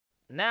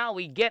now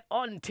we get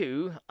on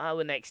to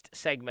our next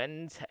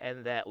segment,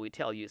 and that we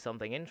tell you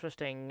something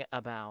interesting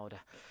about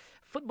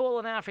football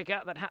in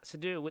Africa that has to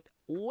do with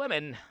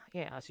women.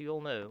 Yeah, as you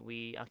all know,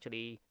 we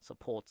actually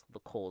support the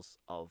cause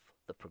of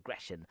the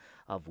progression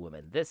of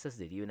women. This is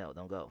Did You Know?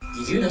 Don't go.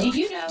 Did you know? Did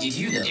you know? Did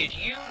you know? Did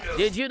you know?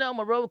 Did you know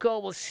Morocco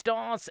will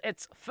start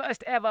its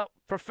first ever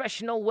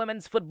professional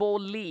women's football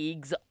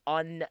leagues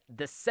on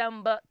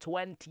December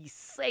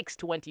 26,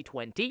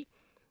 2020?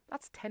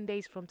 That's 10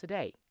 days from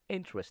today.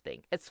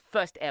 Interesting. It's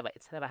first ever.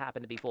 It's never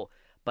happened before,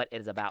 but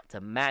it is about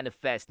to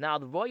manifest. Now,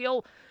 the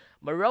Royal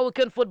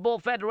Morocco Football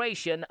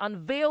Federation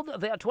unveiled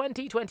their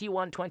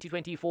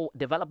 2021-2024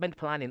 development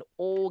plan in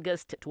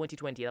August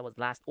 2020. That was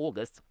last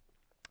August,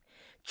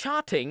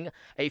 charting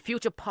a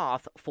future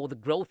path for the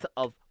growth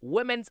of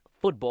women's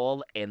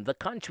football in the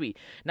country.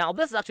 Now,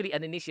 this is actually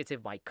an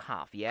initiative by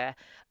CAF, yeah?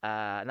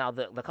 Now,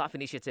 the CAF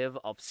initiative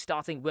of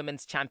starting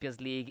Women's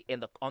Champions League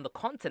on the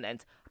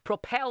continent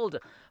propelled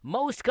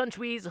most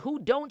countries who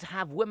don't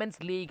have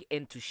women's league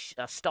into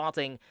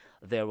starting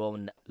their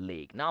own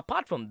league. Now,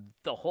 apart from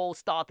the whole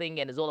starting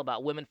and it's all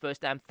about women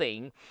first time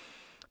thing,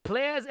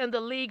 players in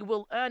the league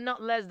will earn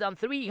not less than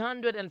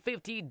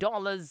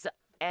 $350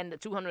 and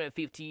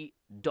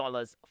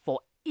 $250 for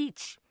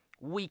each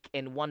week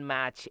in one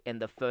match in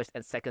the first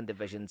and second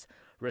divisions,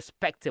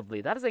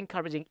 respectively. That is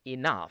encouraging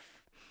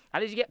enough.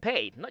 At least you get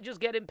paid. Not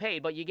just getting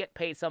paid, but you get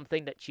paid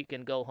something that you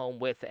can go home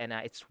with, and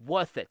it's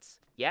worth it.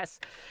 Yes?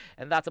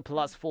 And that's a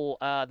plus for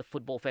the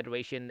Football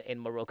Federation in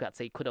Morocco. I'd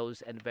say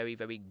kudos and very,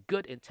 very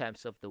good in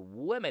terms of the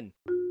women.